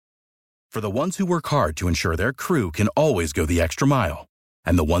For the ones who work hard to ensure their crew can always go the extra mile,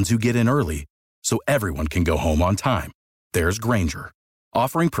 and the ones who get in early so everyone can go home on time, there's Grainger,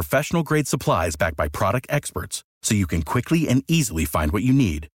 offering professional-grade supplies backed by product experts so you can quickly and easily find what you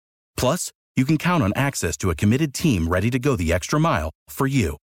need. Plus, you can count on access to a committed team ready to go the extra mile for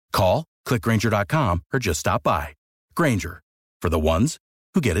you. Call, click Grainger.com, or just stop by. Grainger, for the ones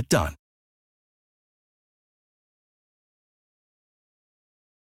who get it done.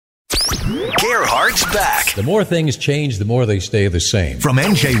 Gearhart's back. The more things change, the more they stay the same. From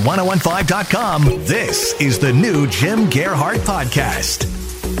NJ1015.com, this is the new Jim Gearhart podcast.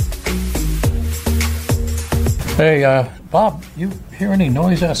 Hey, Bob, you hear any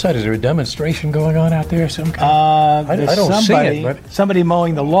noise outside? Is there a demonstration going on out there? Some kind? I don't see it, but somebody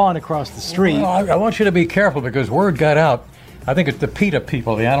mowing the lawn across the street. Well, I want you to be careful because word got out. I think it's the PETA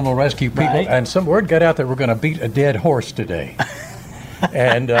people, the animal rescue people, Right. and some word got out that we're going to beat a dead horse today.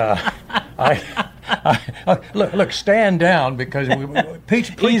 And look, stand down because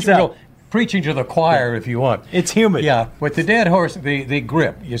preaching to the choir if you want. It's humid. Yeah, with the dead horse, the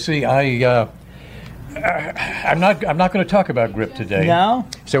grip. You see, I'm not going to talk about grip today. No?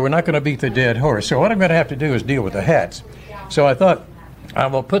 So we're not going to beat the dead horse. So what I'm going to have to do is deal with the hats. So I thought I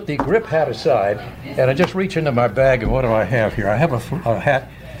will put the grip hat aside, and I just reach into my bag, and what do I have here? I have a hat.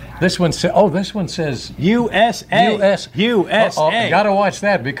 This one says USA. USA. Oh, you got to watch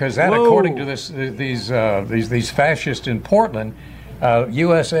that because that, Whoa. according to these fascists in Portland,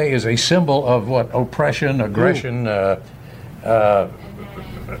 USA is a symbol of what? Oppression, aggression. Well,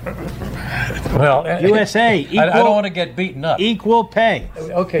 USA. Equal, I don't want to get beaten up. Equal pay.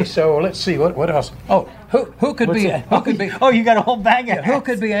 Okay, so let's see what else. Oh, who could be? Who could be? Oh, you got a whole bag of Who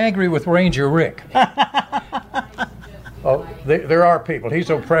could be angry with Ranger Rick? Oh, there are people.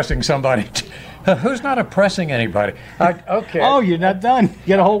 He's oppressing somebody. Who's not oppressing anybody? Okay. Oh, you're not done.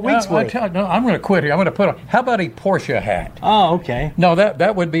 You got a whole week's worth. No, I'm going to quit here. I'm going to put on. How about a Porsche hat? Oh, okay. No,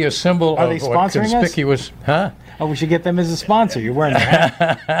 that would be a symbol Are of they sponsoring conspicuous. us? Huh? Oh, we should get them as a sponsor. You're wearing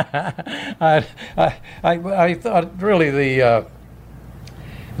that. I thought really the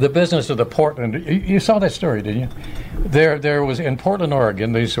business of the Portland. You saw that story, didn't you? There was in Portland,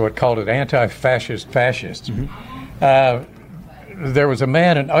 Oregon. These what called it anti-fascists. Mm-hmm. There was a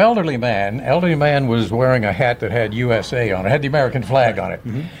man, an elderly man was wearing a hat that had USA on it, had the American flag on it,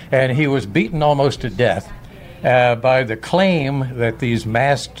 Mm-hmm. and he was beaten almost to death by the claim that these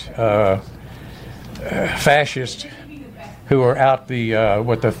masked fascists who were out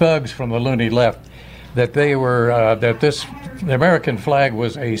with the thugs from the loony left, that they were the American flag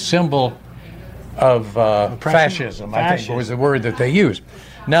was a symbol of fascism. I think was the word that they used.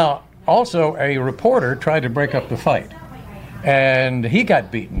 Now, also, a reporter tried to break up the fight, and he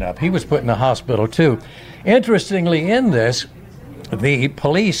got beaten up. He was put in the hospital, too. Interestingly, in this, the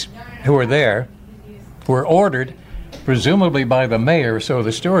police who were there were ordered, presumably by the mayor, so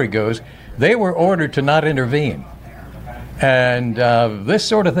the story goes, they were ordered to not intervene. And this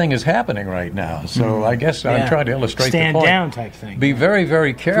sort of thing is happening right now. So I guess I'm trying to illustrate the point. Stand down type thing. Be very,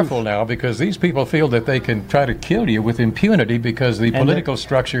 very careful now because these people feel that they can try to kill you with impunity because the political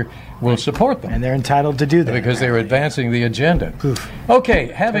structure will support them. And they're entitled to do that. Because they're advancing the agenda. Oof.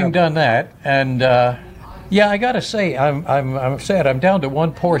 Okay, having done that, and I got to say, I'm sad. I'm down to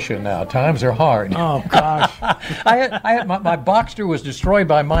one portion now. Times are hard. Oh, gosh. I had my Boxster was destroyed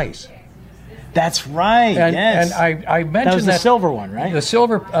by mice. That's right, yes. And I mentioned that was the silver one, right? The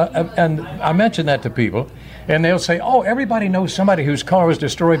silver, and I mentioned that to people, and they'll say, oh, everybody knows somebody whose car was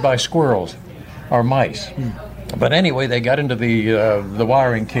destroyed by squirrels or mice. But anyway, they got into the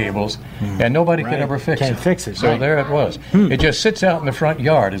wiring cables, and nobody could ever fix it. Can't fix it, So right. there it was. It just sits out in the front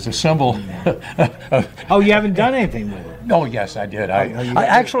yard as a symbol. Oh, you haven't done anything with it? Oh, yes, I did.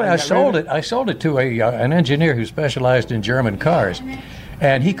 I sold it. I sold it to an engineer who specialized in German cars,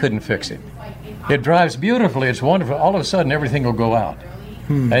 and he couldn't fix it. It drives beautifully. It's wonderful. All of a sudden, everything will go out.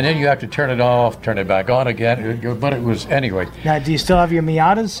 And then you have to turn it off, turn it back on again. But it was, anyway. Now, do you still have your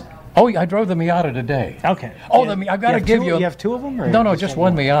Miatas? Oh, I drove the Miata today. Okay. Oh, I've got to give you... You have two of them? Or No, just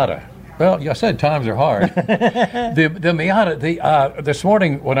one Miata. Well, you said times are hard. the Miata, this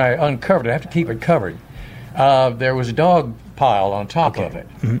morning when I uncovered it, I have to keep it covered, there was a dog pile on top of it.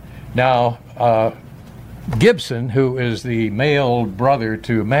 Mm-hmm. Now, Gibson, who is the male brother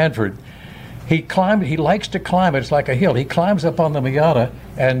to Manfred, he likes to climb. It's like a hill. He climbs up on the Miata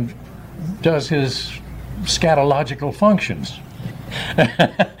and does his scatological functions.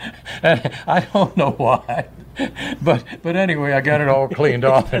 And I don't know why, but anyway, I got it all cleaned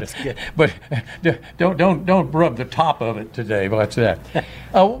off. But don't rub the top of it today. What's that?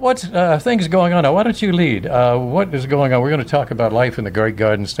 What's things going on now? Why don't you lead? What is going on? We're going to talk about life in the great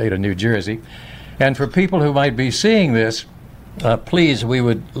Garden State of New Jersey, and for people who might be seeing this, please, we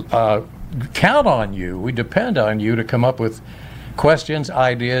would count on you. We depend on you to come up with questions,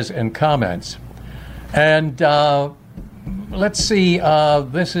 ideas, and comments. And let's see.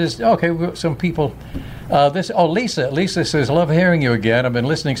 This is okay. Some people. Lisa says, "Love hearing you again. I've been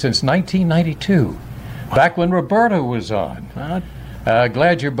listening since 1992, back when Roberta was on.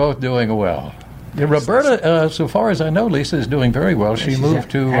 Glad you're both doing well." Roberta, so far as I know, Lisa is doing very well. She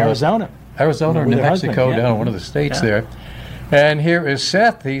moved to Arizona or New Mexico, down one of the states there. And here is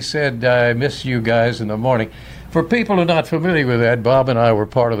Seth. He said, "I miss you guys in the morning." For people who are not familiar with that, Bob and I were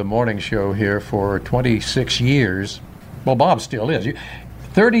part of the morning show here for 26 years. Well, Bob still is.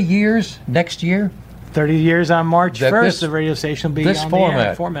 30 years next year? 30 years on March 1st, the radio station will be this on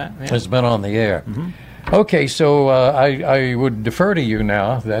format has been on the air. Mm-hmm. Okay, so I would defer to you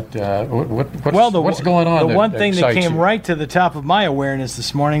now. That what's going on? The one thing that came right to the top of my awareness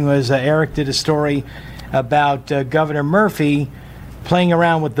this morning was Eric did a story about Governor Murphy playing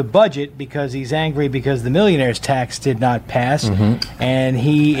around with the budget because he's angry because the millionaire's tax did not pass, and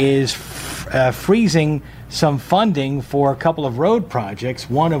he is freezing some funding for a couple of road projects,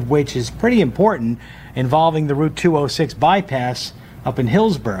 one of which is pretty important, involving the Route 206 bypass up in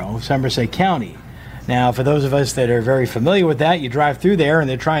Hillsborough, Somerset County. Now, for those of us that are very familiar with that, you drive through there and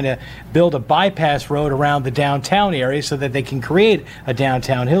they're trying to build a bypass road around the downtown area so that they can create a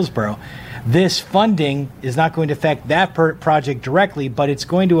downtown Hillsborough. This funding is not going to affect that project directly, but it's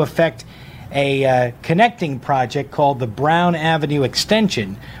going to affect a connecting project called the Brown Avenue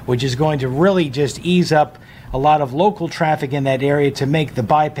Extension, which is going to really just ease up a lot of local traffic in that area to make the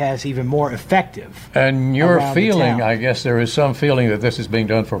bypass even more effective. And your feeling, I guess there is some feeling that this is being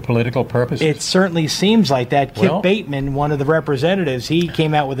done for political purposes? It certainly seems like that. Kip Bateman, one of the representatives, he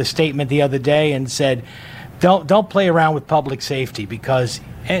came out with a statement the other day and said, don't play around with public safety because...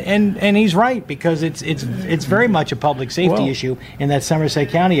 And he's right, because it's very much a public safety issue in that Somerset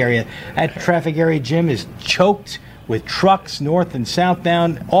County area. That traffic area, Jim, is choked with trucks north and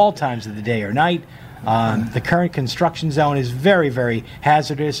southbound all times of the day or night. The current construction zone is very, very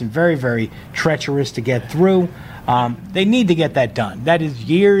hazardous and very, very treacherous to get through. They need to get that done. That is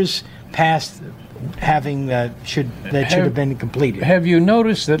years past having should have been completed. Have you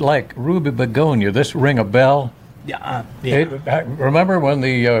noticed that, like Ruby Begonia, this ring a bell? Yeah. Remember when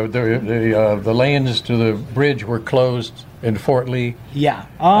the lanes to the bridge were closed in Fort Lee? Yeah.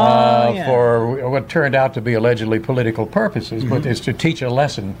 For what turned out to be allegedly political purposes, but it's to teach a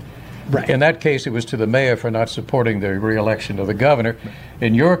lesson. Right. In that case, it was to the mayor for not supporting the re-election of the governor.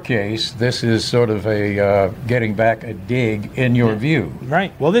 In your case, this is sort of a getting back a dig in your view.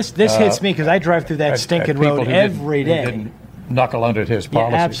 Right. Well, this hits me because I drive through that stinking road every day. Didn't knuckle under his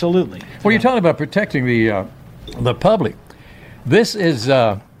policy. Yeah, absolutely. Well, you're talking about protecting the public. This is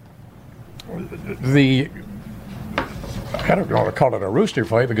I don't want to call it a rooster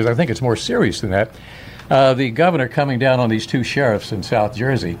fight because I think it's more serious than that. The governor coming down on these two sheriffs in South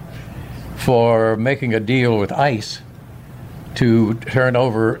Jersey for making a deal with ICE to turn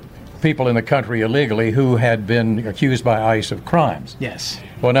over people in the country illegally who had been accused by ICE of crimes. Yes.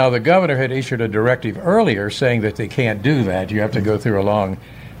 Well, now the governor had issued a directive earlier saying that they can't do that. You have to go through a long,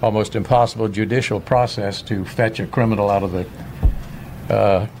 almost impossible judicial process to fetch a criminal out of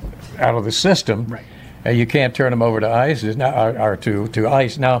the system. Right. And you can't turn them over to ICE or to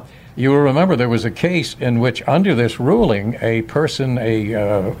ICE. Now, you will remember there was a case in which, under this ruling, a person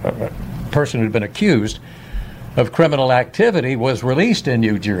who had been accused of criminal activity was released in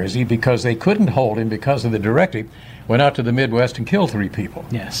New Jersey because they couldn't hold him because of the directive, went out to the Midwest and killed 3 people.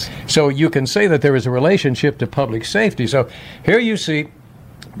 Yes. So you can say that there is a relationship to public safety. So here you see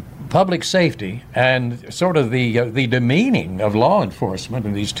public safety and sort of the demeaning of law enforcement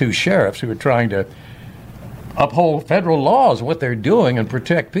and these two sheriffs who are trying to uphold federal laws, what they're doing, and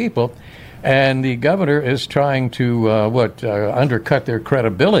protect people. And the governor is trying to undercut their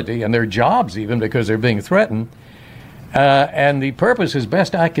credibility and their jobs even because they're being threatened. And the purpose, as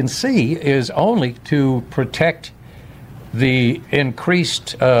best I can see, is only to protect the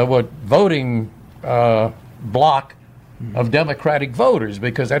increased voting block of Democratic voters,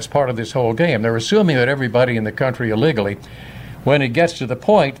 because that's part of this whole game. They're assuming that everybody in the country illegally, when it gets to the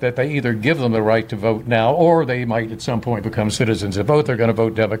point that they either give them the right to vote now or they might at some point become citizens of vote, they're going to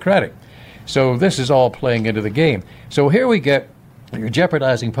vote Democratic. So this is all playing into the game. So here we get, you're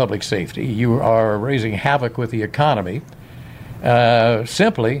jeopardizing public safety. You are raising havoc with the economy.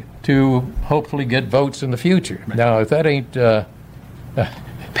 simply to hopefully get votes in the future. Right. Now, if that ain't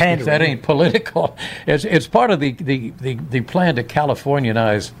political, it's part of the plan to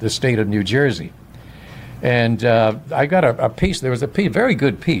Californianize the state of New Jersey. And I got a piece. There was a very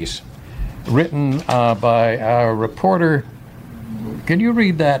good piece written by our reporter. Can you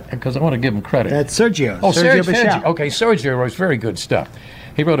read that? Because I want to give him credit. That's Sergio. Oh, Sergio. Okay, Sergio wrote very good stuff.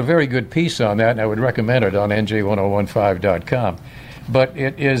 He wrote a very good piece on that, and I would recommend it on NJ1015.com. But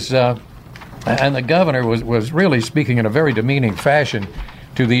it is, and the governor was really speaking in a very demeaning fashion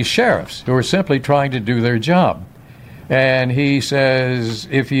to these sheriffs who are simply trying to do their job. And he says,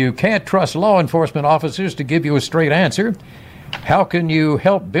 if you can't trust law enforcement officers to give you a straight answer, how can you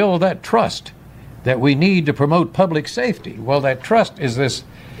help build that trust that we need to promote public safety? Well, that trust is this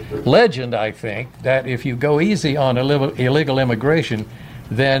legend, I think, that if you go easy on illegal immigration,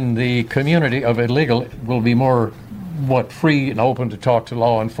 then the community of illegal will be more, free and open to talk to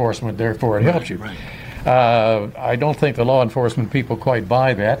law enforcement, therefore it helps you. Right. I don't think the law enforcement people quite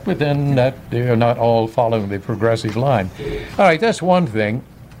buy that, but then they're not all following the progressive line. All right, that's one thing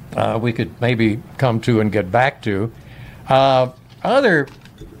we could maybe come to and get back to.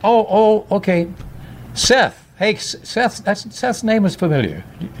 Okay. Seth. Hey, Seth. Seth's name is familiar.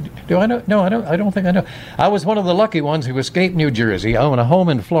 Do I know? No, I don't think I know. I was one of the lucky ones who escaped New Jersey. I own a home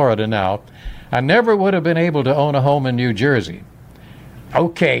in Florida now. I never would have been able to own a home in New Jersey.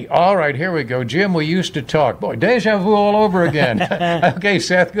 Okay, all right, here we go. Jim, we used to talk. Boy, deja vu all over again. Okay,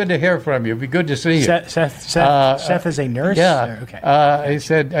 Seth, good to hear from you. It'd be good to see you. Seth is a nurse? Yeah. Okay. He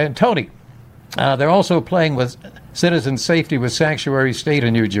said, and Tony, they're also playing with citizen safety with Sanctuary State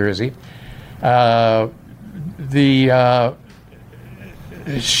in New Jersey. The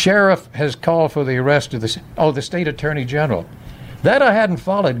sheriff has called for the arrest of the state attorney general. That I hadn't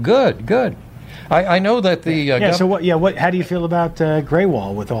followed. Good. I know that the how do you feel about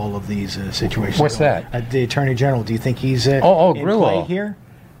Graywall with all of these situations? What's that? The attorney general. Do you think he's in Graywall play here?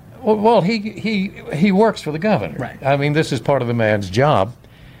 Well, he works for the governor. Right. I mean, this is part of the man's job.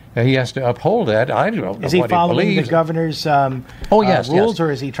 He has to uphold that. I don't know is he what following he believes. the governor's rules,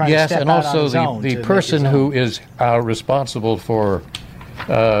 or is he trying to step out on his own? Yes, and also the person who is responsible for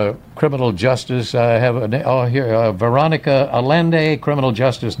criminal justice. I have here Veronica Allende, criminal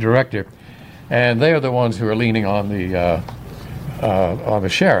justice director, and they are the ones who are leaning on the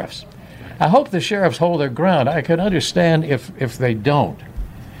sheriffs. I hope the sheriffs hold their ground. I can understand if they don't,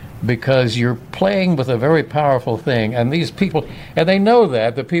 because you're playing with a very powerful thing, and these people, and they know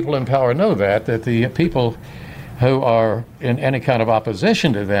that, the people in power know that the people who are in any kind of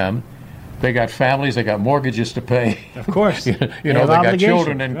opposition to them, they got families, they got mortgages to pay. Of course. they got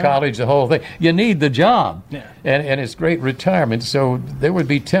children in college, the whole thing. You need the job, and it's great retirement, so they would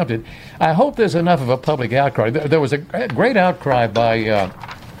be tempted. I hope there's enough of a public outcry. There was a great outcry by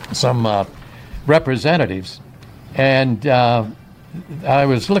some representatives, and I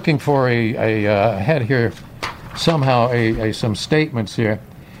was looking for I had here somehow some statements here.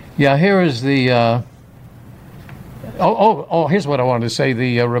 Yeah, here is the. Here's what I wanted to say.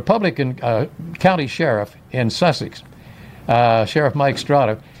 The Republican county sheriff in Sussex, Sheriff Mike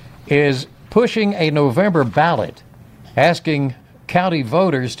Strada, is pushing a November ballot asking county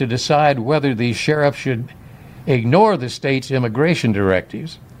voters to decide whether the sheriff should ignore the state's immigration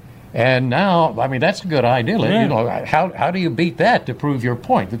directives. And now, I mean, that's a good idea. Yeah. How do you beat that to prove your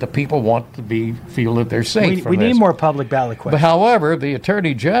point, that the people want to feel that they're safe from this? We need more public ballot questions. But however, the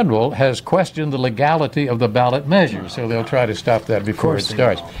Attorney General has questioned the legality of the ballot measure, so they'll try to stop that before it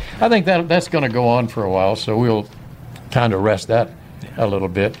starts. I think that's going to go on for a while, so we'll kind of rest that a little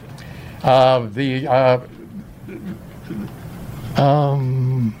bit.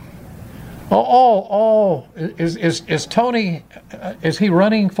 Is Tony? Is he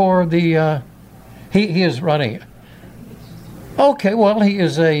running for the? He is running. Okay, well, he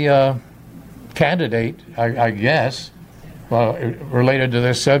is a candidate, I guess, related to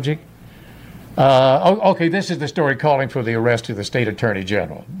this subject. Okay, this is the story calling for the arrest of the state attorney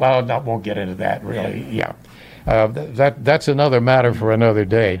general. Well, I won't get into that, really. Yeah, that's another matter for another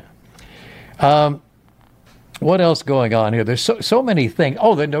day. What else going on here? There's so many things.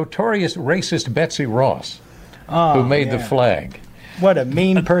 Oh, the notorious racist Betsy Ross, who made the flag. What a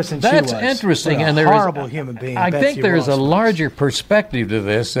mean person she was. That's interesting. What a horrible human being. I think there's a larger perspective to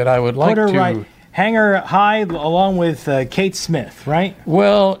this that I would like to... Right. Hang her high along with Kate Smith, right?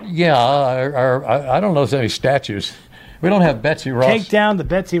 Well, yeah. I don't know if there's any statues. We don't have Betsy Ross. Take down the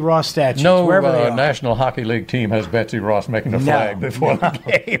Betsy Ross statues, no, wherever they are. National Hockey League team has Betsy Ross making the flag before the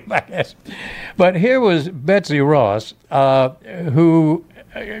game, I guess. But here was Betsy Ross, who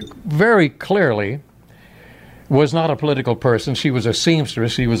very clearly was not a political person. She was a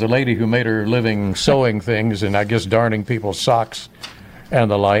seamstress. She was a lady who made her living sewing things and I guess darning people's socks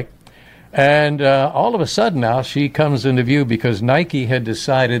and the like. And all of a sudden now she comes into view because Nike had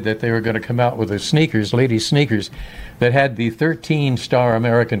decided that they were going to come out with the sneakers, ladies' sneakers, that had the 13-star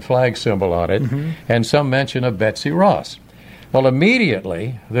American flag symbol on it and some mention of Betsy Ross. Well,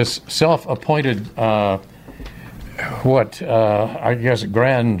 immediately this self-appointed I guess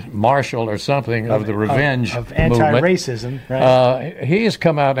Grand Marshal or something of the revenge of anti-racism. Right. He has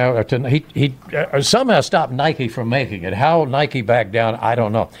come out now. He somehow stopped Nike from making it. How Nike backed down, I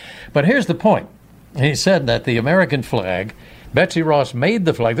don't know. But here's the point. He said that the American flag, Betsy Ross made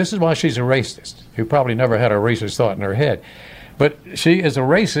the flag. This is why she's a racist, who probably never had a racist thought in her head. But she is a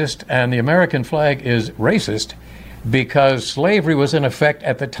racist, and the American flag is racist because slavery was in effect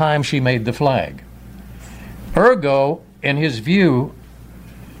at the time she made the flag. Ergo, in his view,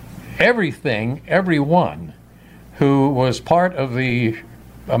 everyone who was part of the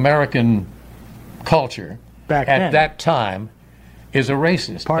American culture at that time is a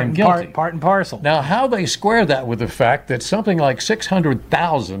racist and guilty. Part and parcel. Now, how they square that with the fact that something like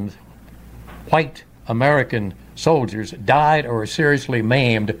 600,000 white American soldiers died or were seriously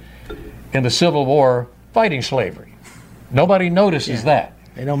maimed in the Civil War fighting slavery. Nobody notices that.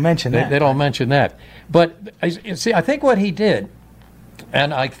 They don't mention that. They don't mention that. But, see, I think what he did,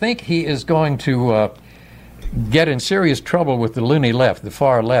 and I think he is going to get in serious trouble with the loony left, the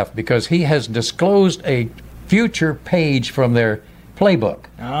far left, because he has disclosed a future page from their playbook.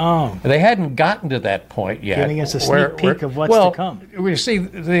 Oh. They hadn't gotten to that point yet. Giving us a sneak peek of what's to come. We see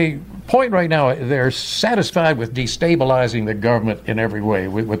the point right now, they're satisfied with destabilizing the government in every way,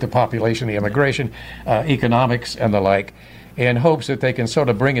 with the population, the immigration, economics, and the like, in hopes that they can sort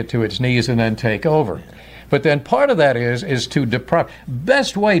of bring it to its knees and then take over. But then part of that is to deprive.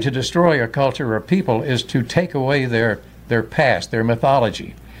 Best way to destroy a culture or people is to take away their past, their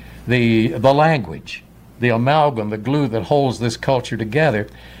mythology, the language, the amalgam, the glue that holds this culture together,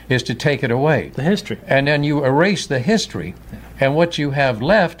 is to take it away. The history. And then you erase the history. And what you have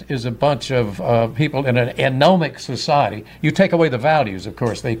left is a bunch of people in an anomic society. You take away the values, of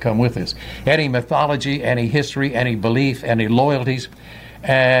course, they come with this. Any mythology, any history, any belief, any loyalties.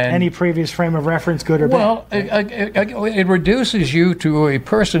 And any previous frame of reference, good or bad. Well, it reduces you to a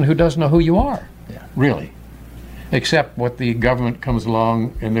person who doesn't know who you are, really. Except what the government comes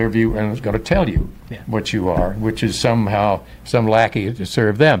along, in their view, and is going to tell you what you are, which is somehow some lackey to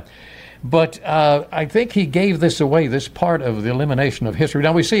serve them. But I think he gave this away, this part of the elimination of history.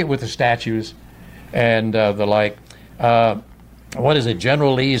 Now, we see it with the statues and the like. What is it?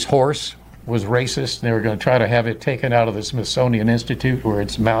 General Lee's horse was racist. They were going to try to have it taken out of the Smithsonian Institute where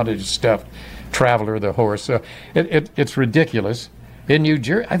it's mounted stuffed Traveler, the horse. So it's ridiculous. In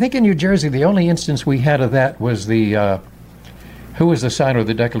I think in New Jersey, the only instance we had of that was the who was the signer of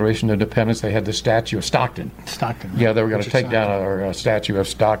the Declaration of Independence? They had the statue of Stockton. Stockton. Yeah, they were going to take down our statue of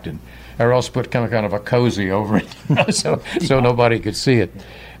Stockton, or else put kind of a cozy over it, so nobody could see it.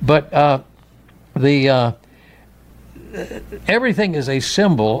 But everything is a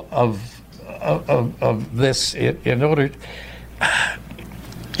symbol of this. In order,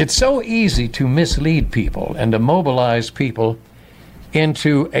 it's so easy to mislead people and to mobilize people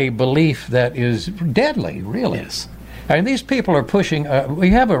into a belief that is deadly, really. Yes. I mean, these people are pushing,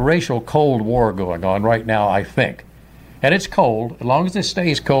 we have a racial Cold War going on right now, I think. And it's cold, as long as it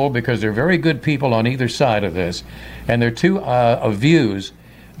stays cold, because they're very good people on either side of this. And there are two views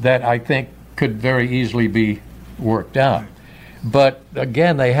that I think could very easily be worked out. But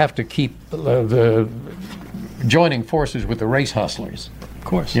again, they have to keep the joining forces with the race hustlers. Of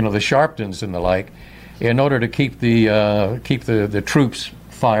course. You know, the Sharptons and the like, in order to keep the troops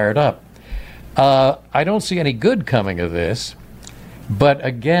fired up. I don't see any good coming of this, but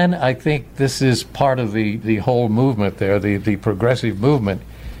again, I think this is part of the whole movement there, the progressive movement,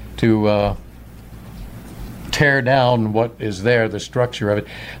 to tear down what is there, the structure of it.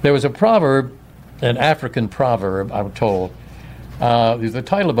 There was a proverb, an African proverb, I'm told. It was the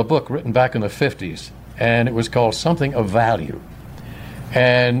title of a book written back in the 50s, and it was called Something of Value.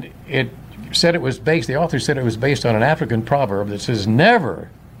 And it said it was based, the author said it was based on an African proverb that says, never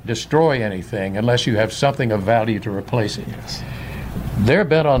destroy anything unless you have something of value to replace it. Yes. They're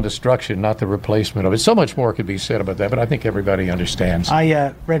bent on destruction, not the replacement of it. So much more could be said about that, but I think everybody understands.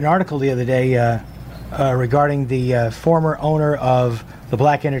 I read an article the other day regarding the former owner of the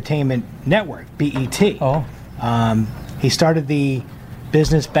Black Entertainment Network, BET. Oh. He started the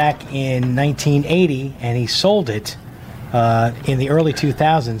business back in 1980, and he sold it in the early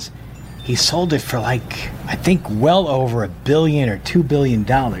 2000s. He sold it for I think well over $1 billion or $2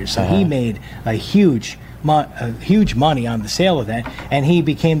 billion. So he made a huge huge money on the sale of that, and he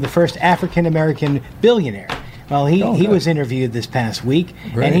became the first African-American billionaire. Well, he was interviewed this past week,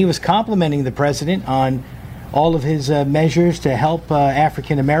 and he was complimenting the president on all of his measures to help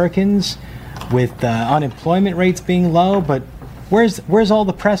African Americans with unemployment rates being low. But where's all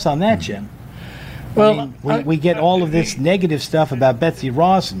the press on that, Jim? Well, we get all of this negative stuff about Betsy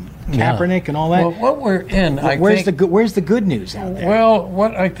Ross and Kaepernick and all that. Well, what we're in, where's the good news out there? Well,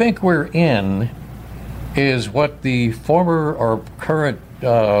 what I think we're in is what the former or current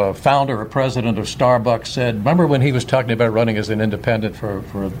founder or president of Starbucks said. Remember when he was talking about running as an independent for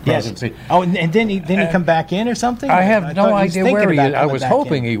the presidency? Yes. Oh, and didn't he come back in or something? I have no idea where he is. I was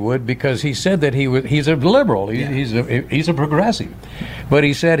hoping he would, because he said that he's a liberal. He's a progressive. But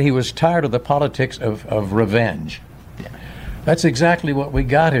he said he was tired of the politics of revenge. Yeah. That's exactly what we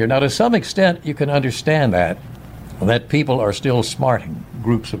got here. Now, to some extent, you can understand that people are still smarting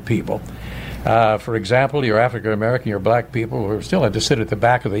groups of people. For example, you're African American, you're black people who still had to sit at the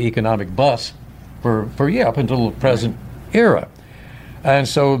back of the economic bus for up until the present era. And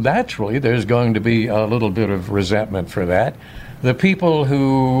so naturally there's going to be a little bit of resentment for that. The people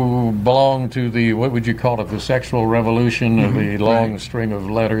who belong to the, what would you call it, the sexual revolution, or the long string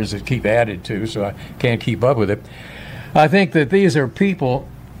of letters that keep added to, so I can't keep up with it. I think that these are people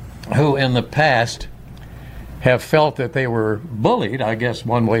who in the past have felt that they were bullied, I guess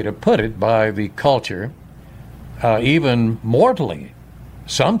one way to put it, by the culture, even mortally,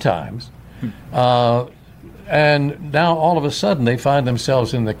 sometimes. And now all of a sudden they find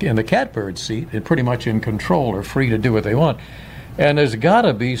themselves in the catbird seat and pretty much in control or free to do what they want. And there's got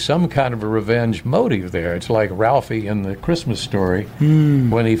to be some kind of a revenge motive there. It's like Ralphie in the Christmas Story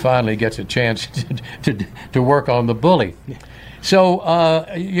when he finally gets a chance to work on the bully. So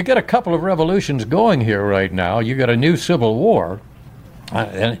you get a couple of revolutions going here right now. You got a new civil war,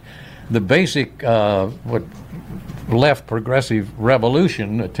 and the basic left progressive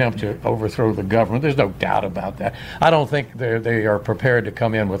revolution attempt to overthrow the government. There's no doubt about that. I don't think they are prepared to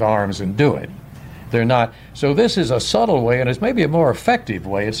come in with arms and do it. They're not. So this is a subtle way, and it's maybe a more effective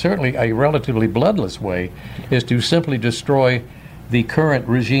way. It's certainly a relatively bloodless way, is to simply destroy the current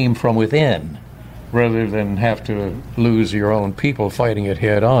regime from within, rather than have to lose your own people fighting it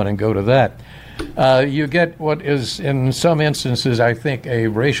head on and go to that. You get what is, in some instances, I think, a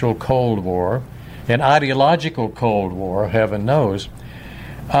racial Cold War, an ideological Cold War, heaven knows.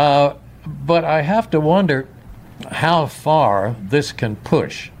 But I have to wonder how far this can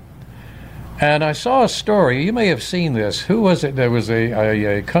push. And I saw a story, you may have seen this. Who was it? There was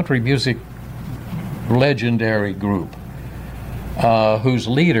a country music legendary group whose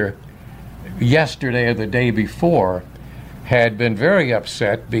leader yesterday or the day before had been very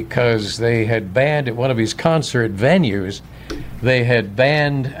upset because they had banned at one of his concert venues, they had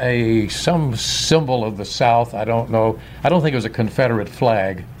banned some symbol of the South. I don't know. I don't think it was a Confederate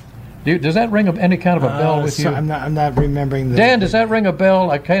flag. Does that ring any kind of a bell with you? I'm not remembering. Dan, does that ring a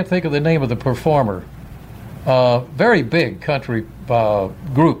bell? I can't think of the name of the performer. Very big country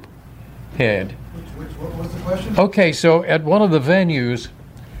group head. What was the question? Okay, so at one of the venues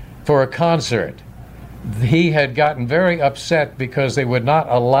for a concert, he had gotten very upset because they would not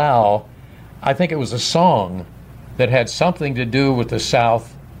allow, I think it was a song that had something to do with the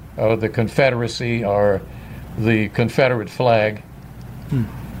South, or the Confederacy, or the Confederate flag.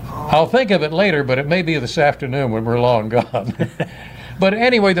 I'll think of it later, but it may be this afternoon when we're long gone. But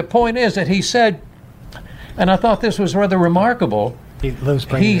anyway, the point is that he said, and I thought this was rather remarkable,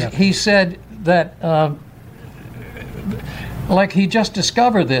 he said that, like he just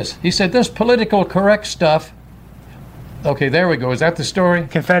discovered this. He said, this political correct stuff, okay, there we go. Is that the story?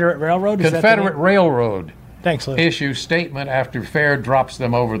 Confederate Railroad? Confederate Railroad. Thanks, Lou. Issue statement after fair drops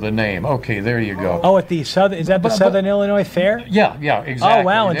them over the name. Okay, there you go. Oh, at the Southern, is that the Southern Illinois Fair? Yeah, exactly. Oh,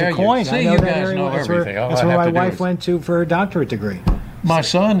 wow, in There Du Quoin. See, you guys know everything. That's where my wife went to for her doctorate degree. My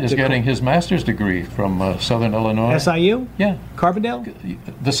son is getting his master's degree from Southern Illinois. SIU? Yeah. Carbondale?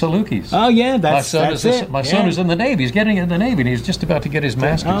 The Salukis. Oh, yeah, that's it. My son is in the Navy. He's getting in the Navy, and he's just about to get his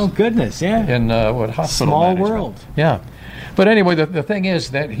master's. Oh, goodness, yeah. In hospital Small management. world. Yeah. But anyway, the thing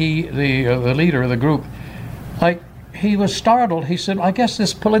is that the leader of the group, like, he was startled. He said, I guess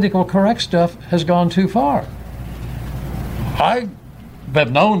this political correct stuff has gone too far. I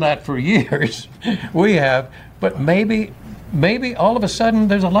have known that for years. We have. But maybe all of a sudden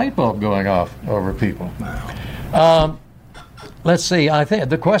there's a light bulb going off over people. Wow. Let's see. I think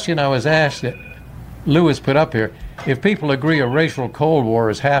the question I was asked that Lewis put up here, if people agree a racial Cold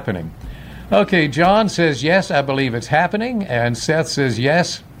War is happening. Okay, John says, yes, I believe it's happening. And Seth says,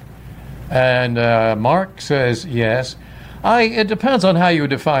 yes. And Mark says yes. It depends on how you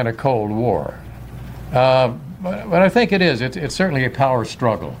define a Cold War. But I think it is. It's certainly a power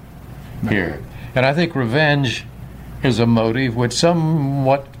struggle here. And I think revenge is a motive which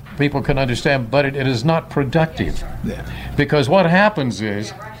somewhat people can understand, but it is not productive. Yeah. Because what happens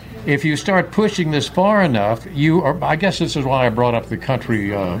is, if you start pushing this far enough, I guess this is why I brought up the country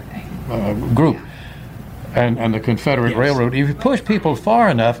group and the Confederate Railroad. If you push people far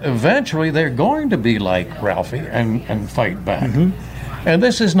enough, eventually they're going to be like Ralphie and fight back. Mm-hmm. And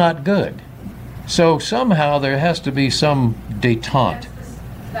this is not good. So somehow there has to be some detente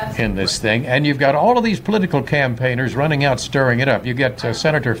in this thing. And you've got all of these political campaigners running out stirring it up. You get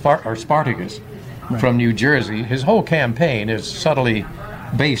Senator Spartacus from New Jersey. His whole campaign is subtly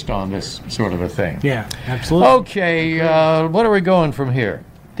based on this sort of a thing. Yeah, absolutely. Okay, what are we going from here?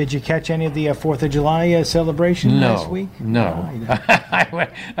 Did you catch any of the 4th of July celebration last week? No.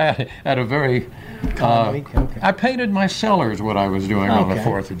 I had a very... Okay. I painted my cellars what I was doing on the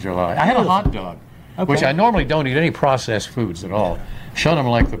 4th of July. I had a hot dog, which I normally don't eat any processed foods at all. Shun them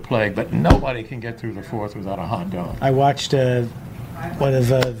like the plague, but nobody can get through the 4th without a hot dog. I watched one of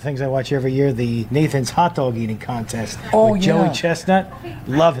the things I watch every year, the Nathan's hot dog eating contest with Joey Chestnut.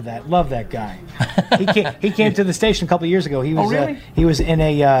 Love that guy. He came to the station a couple of years ago. He was he was in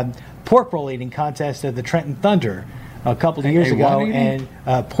a pork roll eating contest at the Trenton Thunder a couple of years ago, and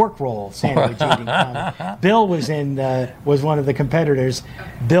pork roll sandwich eating contest. Bill was one of the competitors.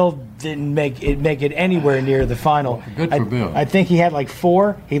 Bill didn't make it anywhere near the final. Good for Bill. I think he had like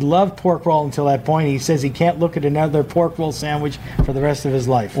 4. He loved pork roll until that point. He says he can't look at another pork roll sandwich for the rest of his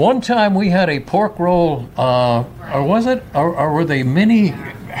life. One time we had a pork roll, or was it? Or were they mini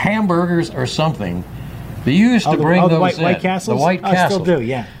hamburgers or something? They used to bring those in. White Castles? The White Castles. Still do,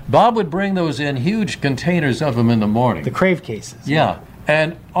 yeah. Bob would bring those in, huge containers of them in the morning. The crave cases. Yeah.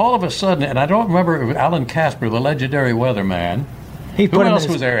 And all of a sudden, and I don't remember, it was Alan Casper, the legendary weatherman. Who else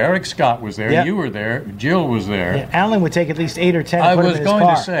was there? Eric Scott was there. Yep. You were there. Jill was there. Yeah, Alan would take at least 8 or 10 and I put was them in his going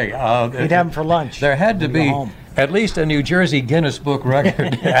car. to say. He'd have them for lunch. There had to be at least a New Jersey Guinness Book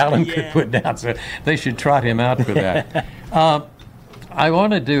record Alan could put down. So they should trot him out for that. I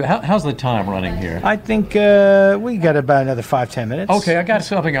want to do, how's the time running here? I think we got about another 5-10 minutes. Okay, I got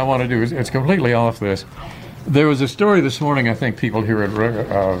something I want to do. It's completely off this. There was a story this morning, I think people here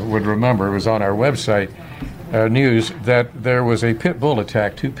would remember. It was on our website news that there was a pit bull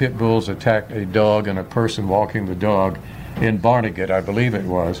attack. 2 pit bulls attacked a dog and a person walking the dog in Barnegat, I believe it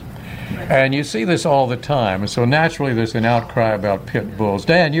was. And you see this all the time. So naturally there's an outcry about pit bulls.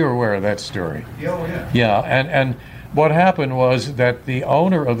 Dan, you're aware of that story. Yeah. Yeah, and what happened was that the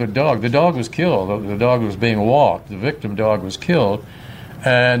owner of the dog was killed. The dog was being walked. The victim dog was killed.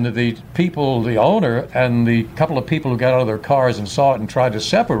 And the owner and the couple of people who got out of their cars and saw it and tried to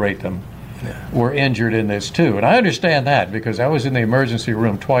separate them were injured in this too. And I understand that because I was in the emergency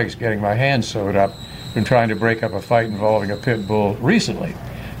room twice getting my hands sewed up and trying to break up a fight involving a pit bull recently.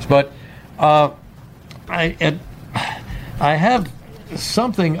 But I have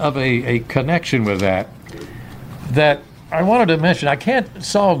something of a connection with that I wanted to mention. I can't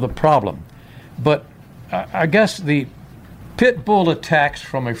solve the problem, but I guess the pit bull attacks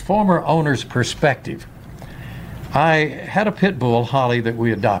from a former owner's perspective. I had a pit bull, Holly, that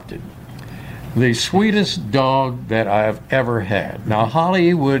we adopted. The sweetest dog that I've ever had. Now,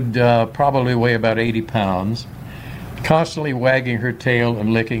 Holly would probably weigh about 80 pounds, constantly wagging her tail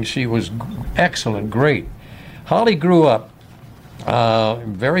and licking. She was excellent, great. Holly grew up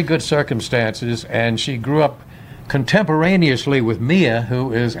in very good circumstances, and she grew up contemporaneously with Mia,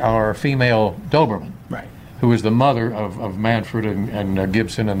 who is our female Doberman, who is the mother of Manfred and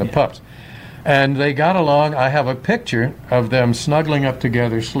Gibson and the pups. And they got along. I have a picture of them snuggling up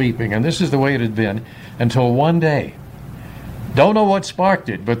together, sleeping, and this is the way it had been until one day. Don't know what sparked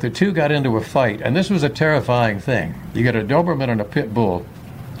it, but the two got into a fight, and this was a terrifying thing. You got a Doberman and a pit bull.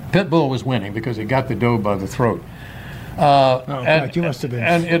 Pit bull was winning because he got the doe by the throat. God, you must have been.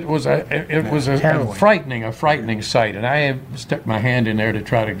 And it was a frightening sight. And I stuck my hand in there to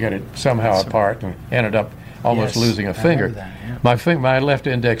try to get it somehow apart, and ended up almost losing a finger. My left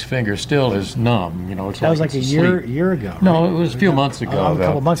index finger still is numb. You know, it's that was like a year ago. Right? No, it was a few months ago. A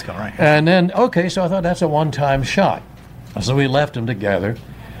couple of months ago, right? And then so I thought that's a one-time shot. So we left them together.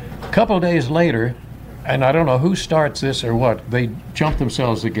 A couple of days later, and I don't know who starts this or what, they jumped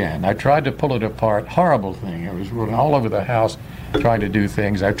themselves again. I tried to pull it apart. Horrible thing. I was running all over the house trying to do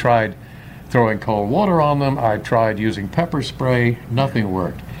things. I tried throwing cold water on them. I tried using pepper spray. Nothing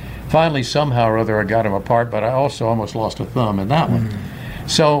worked. Finally, somehow or other, I got them apart, but I also almost lost a thumb in that one.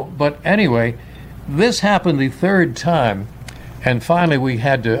 So, but anyway, this happened the third time, and finally we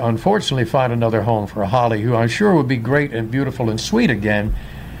had to, unfortunately, find another home for Holly, who I'm sure would be great and beautiful and sweet again,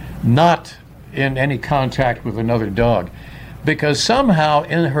 not in any contact with another dog, because somehow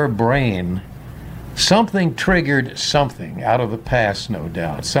in her brain something triggered something out of the past, no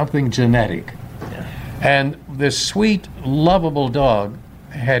doubt, something genetic. Yeah. And this sweet, lovable dog,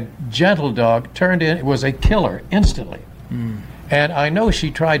 gentle dog, turned in, was a killer instantly. And I know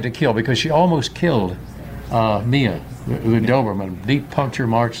she tried to kill, because she almost killed Mia, the Doberman. Deep puncture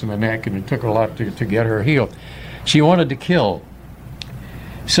marks in the neck, and it took a lot to get her healed. She wanted to kill.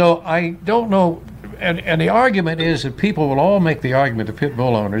 So I don't know, and the argument is that people will all make the argument, the pit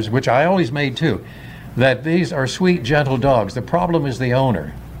bull owners, which I always made too, that these are sweet, gentle dogs. The problem is the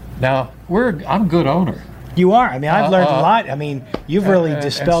owner. Now, I'm a good owner. You are. I mean, I've learned a lot. I mean, you've really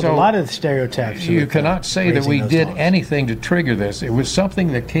dispelled a lot of the stereotypes. You cannot say that we did anything to trigger this. It was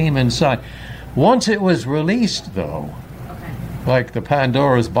something that came inside. Once it was released, though, like the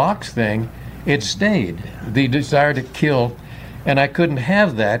Pandora's box thing, it stayed. The desire to kill. And I couldn't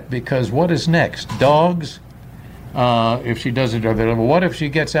have that, because what is next? Dogs? If she does it, what if she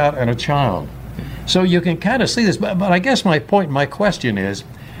gets out and a child? So you can kind of see this. But I guess my point, my question is,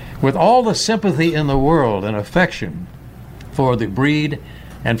 with all the sympathy in the world and affection for the breed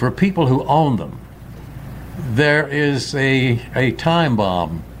and for people who own them, there is a time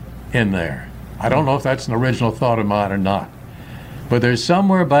bomb in there. I don't know if that's an original thought of mine or not. But there's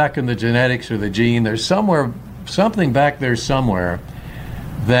somewhere back in the genetics or the gene, there's something back there somewhere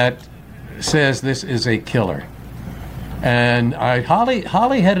that says this is a killer. And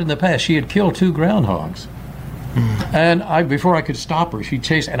Holly had in the past, she had killed 2 groundhogs. And before I could stop her, she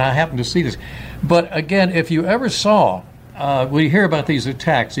chased, and I happened to see this. But again, if you ever saw, we hear about these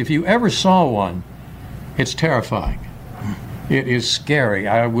attacks, if you ever saw one, it's terrifying. It is scary.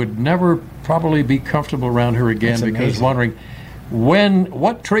 I would never probably be comfortable around her again, because wondering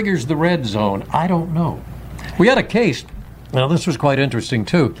what triggers the red zone, I don't know. We had a case, now this was quite interesting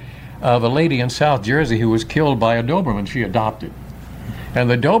too, of a lady in South Jersey who was killed by a Doberman she adopted. And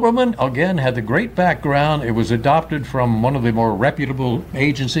the Doberman, again, had the great background. It was adopted from one of the more reputable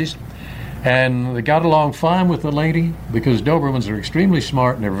agencies. And they got along fine with the lady, because Dobermans are extremely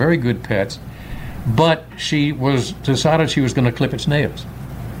smart and they're very good pets. But she decided she was going to clip its nails.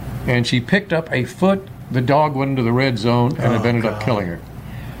 And she picked up a foot. The dog went into the red zone, and it ended up killing her.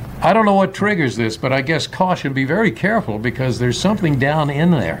 I don't know what triggers this, but I guess caution, be very careful, because there's something down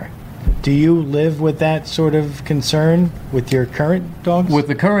in there. Do you live with that sort of concern with your current dogs? With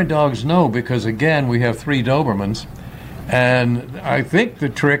the current dogs, no, because again, we have 3 Dobermans, and I think the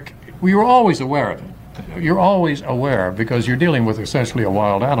trick, we were always aware of it. You're always aware, because you're dealing with essentially a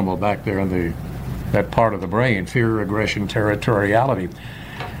wild animal back there in that part of the brain, fear, aggression, territoriality.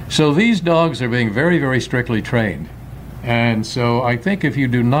 So these dogs are being very, very strictly trained. And so I think if you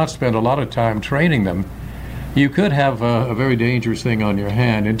do not spend a lot of time training them, you could have a very dangerous thing on your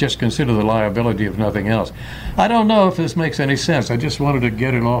hand, and just consider the liability of nothing else. I don't know if this makes any sense. I just wanted to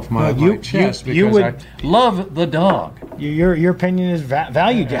get it off my chest, because I love the dog. Your opinion is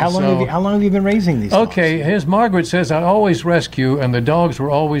valued. How long have you been raising these dogs? Okay, here's Margaret says, I always rescue, and the dogs were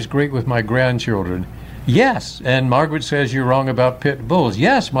always great with my grandchildren. Yes, and Margaret says you're wrong about pit bulls.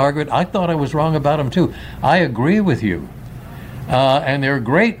 Yes, Margaret, I thought I was wrong about them too. I agree with you. And they're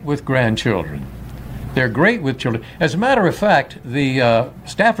great with grandchildren. They're great with children. As a matter of fact, the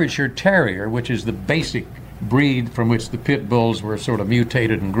Staffordshire Terrier, which is the basic breed from which the pit bulls were sort of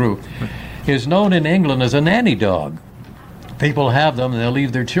mutated and grew, is known in England as a nanny dog. People have them, and they'll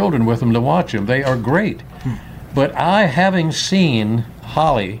leave their children with them to watch them. They are great. But having seen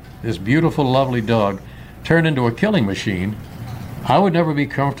Holly, this beautiful, lovely dog, turn into a killing machine, I would never be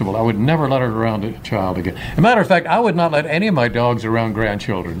comfortable. I would never let her around a child again. As a matter of fact, I would not let any of my dogs around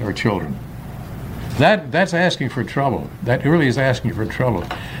grandchildren or children. That's asking for trouble. That really is asking for trouble.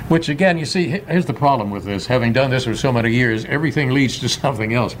 Which, again, you see, here's the problem with this. Having done this for so many years, everything leads to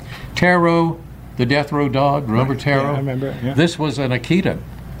something else. Taro, the death row dog, remember Taro? Yeah, I remember. Yeah. This was an Akita.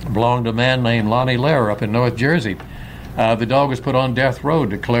 Belonged to a man named Lonnie Lair up in North Jersey. The dog was put on death row,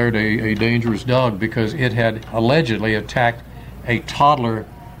 declared a dangerous dog, because it had allegedly attacked a toddler,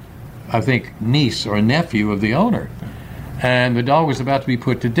 I think, niece or nephew of the owner. And the dog was about to be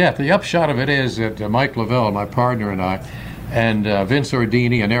put to death. The upshot of it is that Mike Lavelle, my partner, and I, and Vince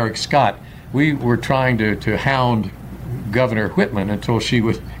Ordini and Eric Scott, we were trying to hound Governor Whitman until she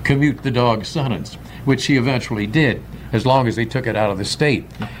would commute the dog's sentence, which she eventually did, as long as they took it out of the state.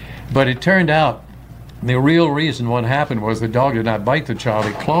 But it turned out the real reason what happened was the dog did not bite the child,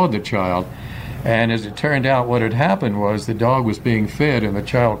 he clawed the child. And as it turned out, what had happened was the dog was being fed, and the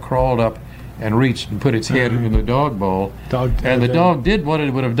child crawled up and reached and put its head in the dog bowl. And the dog did what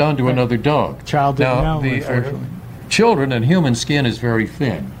it would have done to another dog. Child didn't know, unfortunately. Children and human skin is very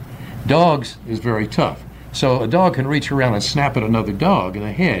thin. Dogs is very tough. So a dog can reach around and snap at another dog in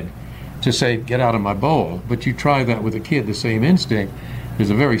the head to say, get out of my bowl. But you try that with a kid, the same instinct, there's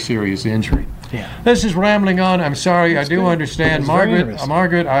a very serious injury. Yeah. This is rambling on. I'm sorry. That's I do good. understand. It's very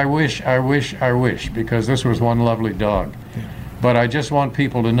Margaret, interesting. I wish, because this was one lovely dog. Yeah. But I just want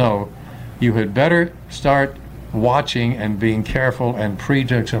people to know you had better start watching and being careful and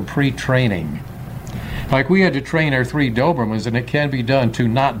doing some pre-training. Like we had to train our 3 Dobermans, and it can be done to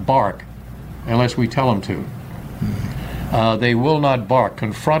not bark unless we tell them to. They will not bark.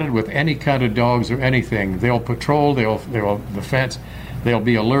 Confronted with any kind of dogs or anything, they'll patrol, they'll the fence, they'll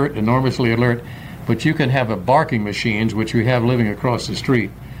be alert, enormously alert. But you can have a barking machines, which we have living across the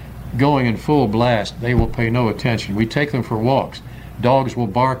street, going in full blast. They will pay no attention. We take them for walks. Dogs will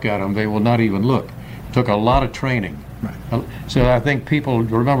bark at them. They will not even look. It took a lot of training. Right. So I think people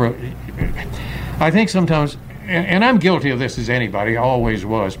remember. I think sometimes, and I'm guilty of this as anybody, always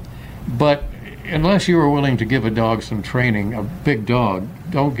was, but unless you are willing to give a dog some training, a big dog,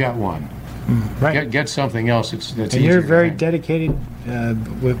 don't get one. Right. Get something else that's and easier. you're very dedicated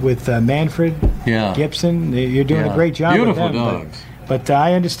with Manfred Gibson. You're doing a great job Beautiful with them. dogs. But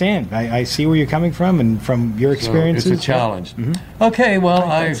I understand. I see where you're coming from, and from your experiences. So it's a challenge. Okay, well,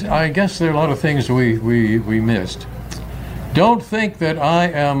 I guess there are a lot of things we missed. Don't think that I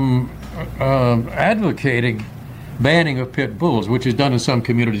am advocating banning of pit bulls, which is done in some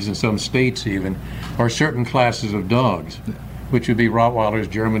communities in some states even, or certain classes of dogs, which would be Rottweilers,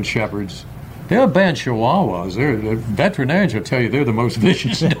 German Shepherds. They'll ban Chihuahuas. The veterinarians will tell you they're the most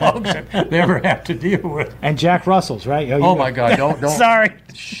vicious dogs that they ever have to deal with. And Jack Russells, right? Oh my God! Don't. Sorry.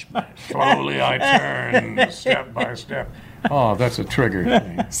 Slowly I turn, step by step. Oh, that's a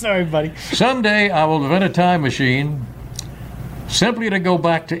trigger. Sorry, buddy. Someday I will invent a time machine simply to go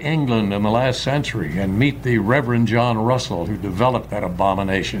back to England in the last century and meet the Reverend John Russell who developed that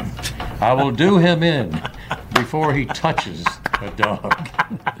abomination. I will do him in before he touches a dog.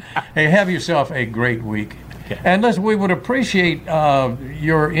 Hey, have yourself a great week. Okay. And we would appreciate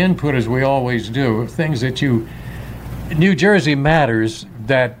your input, as we always do, things that New Jersey matters,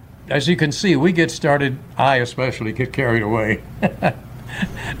 that, as you can see, we get started, I especially get carried away.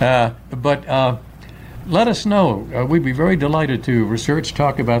 But let us know. We'd be very delighted to research,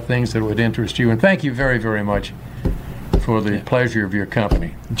 talk about things that would interest you. And thank you very, very much for the pleasure of your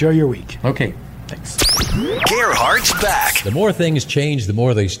company. Enjoy your week. Okay. Thanks. Gearhart's back. The more things change, the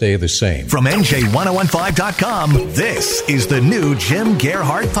more they stay the same. From NJ1015.com, this is the new Jim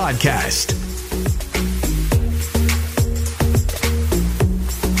Gearhart Podcast.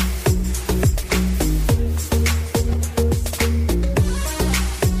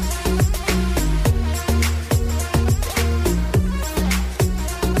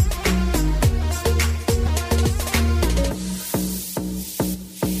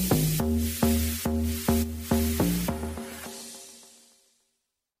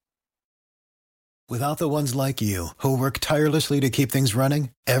 Without the ones like you, who work tirelessly to keep things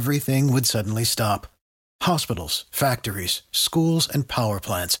running, everything would suddenly stop. Hospitals, factories, schools, and power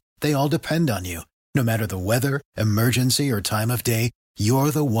plants, they all depend on you. No matter the weather, emergency, or time of day,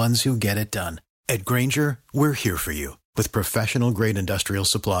 you're the ones who get it done. At Grainger, we're here for you with professional-grade industrial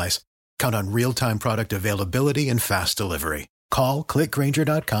supplies. Count on real-time product availability and fast delivery. Call, click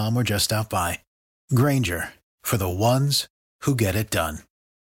Grainger.com, or just stop by. Grainger, for the ones who get it done.